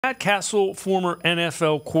Matt Cassel, former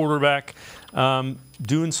NFL quarterback,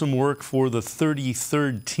 doing some work for the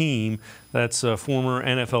 33rd team. That's former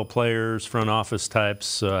NFL players, front office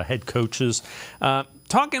types, head coaches.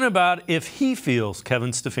 Talking about if he feels Kevin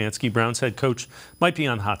Stefanski, Browns head coach, might be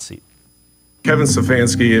on hot seat. Kevin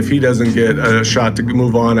Stefanski, if he doesn't get a shot to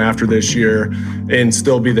move on after this year and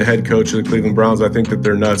still be the head coach of the Cleveland Browns, I think that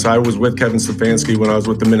they're nuts. I was with Kevin Stefanski when I was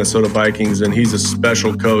with the Minnesota Vikings, and he's a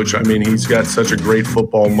special coach. I mean, he's got such a great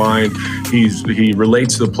football mind. He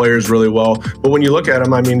relates to the players really well. But when you look at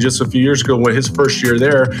him, I mean, just a few years ago, when his first year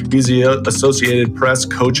there, he's the Associated Press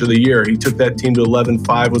Coach of the Year. He took that team to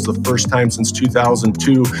 11-5. Was the first time since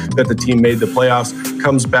 2002 that the team made the playoffs.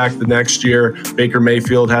 Comes back the next year. Baker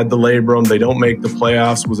Mayfield had the labrum. They don't make the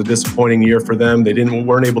playoffs. Was a disappointing year for them. They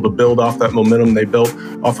weren't able to build off that momentum they built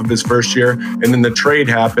off of his first year. And then the trade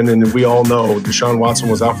happened, and we all know Deshaun Watson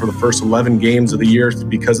was out for the first 11 games of the year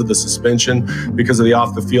because of the suspension, because of the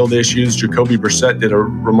off-the-field issues. Jacoby Brissett did a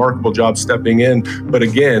remarkable job stepping in. But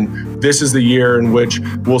again, this is the year in which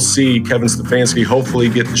we'll see Kevin Stefanski hopefully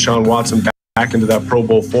get Deshaun Watson back into that Pro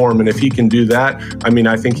Bowl form. And if he can do that, I mean,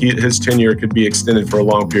 I think his tenure could be extended for a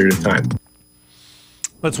long period of time.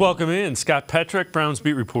 Let's welcome in Scott Petrak, Browns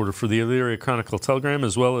beat reporter for the Elyria Chronicle-Telegram,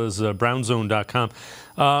 as well as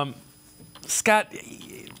brownzone.com. Scott,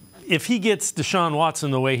 if he gets Deshaun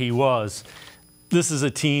Watson the way he was, this is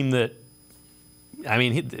a team that, I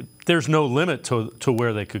mean, there's no limit to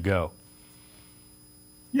where they could go.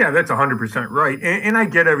 Yeah, that's 100% right. And I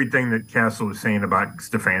get everything that Cassel is saying about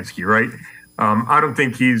Stefanski, right? I don't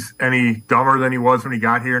think he's any dumber than he was when he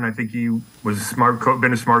got here, and I think he was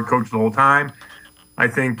been a smart coach the whole time. I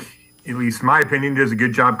think, at least my opinion, he does a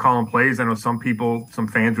good job calling plays. I know some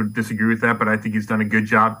fans would disagree with that, but I think he's done a good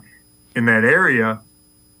job in that area.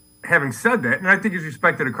 Having said that, and I think he's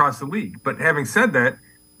respected across the league, but having said that,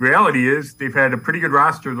 reality is they've had a pretty good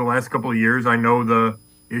roster the last couple of years. I know the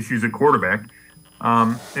issues at quarterback,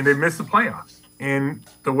 and they've missed the playoffs. And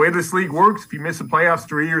the way this league works, if you miss the playoffs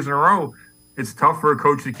 3 years in a row, it's tough for a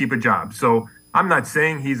coach to keep a job. So I'm not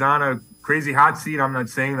saying he's on a crazy hot seat. I'm not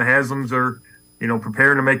saying the Haslams are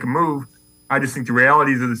preparing to make a move. I just think the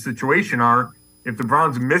realities of the situation are, if the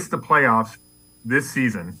Browns miss the playoffs this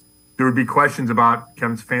season, there would be questions about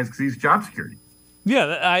Kevin Stefanski's job security.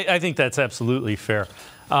 Yeah, I think that's absolutely fair.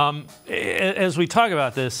 As we talk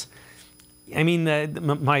about this, I mean,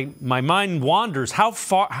 my mind wanders.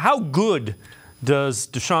 How good does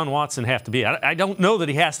Deshaun Watson have to be? I don't know that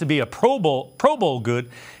he has to be a Pro Bowl good.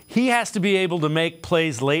 He has to be able to make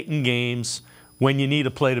plays late in games when you need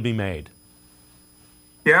a play to be made.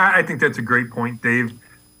 Yeah, I think that's a great point, Dave.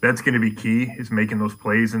 That's going to be key, is making those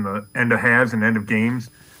plays in the end of halves and end of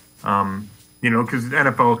games. Because the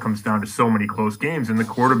NFL comes down to so many close games, and the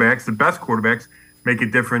best quarterbacks, make a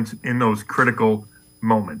difference in those critical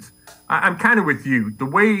moments. I'm kind of with you. The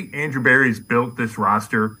way Andrew Berry's built this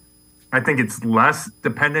roster, I think it's less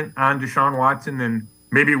dependent on Deshaun Watson than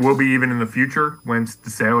maybe it will be even in the future when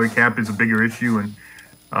the salary cap is a bigger issue and,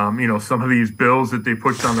 some of these bills that they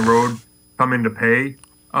pushed on the road come into pay.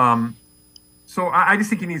 So I just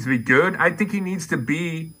think he needs to be good. I think he needs to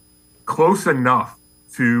be close enough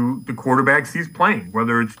to the quarterbacks he's playing,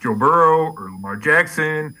 whether it's Joe Burrow or Lamar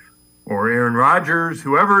Jackson or Aaron Rodgers,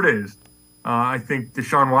 whoever it is. I think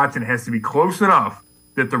Deshaun Watson has to be close enough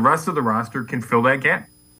that the rest of the roster can fill that gap.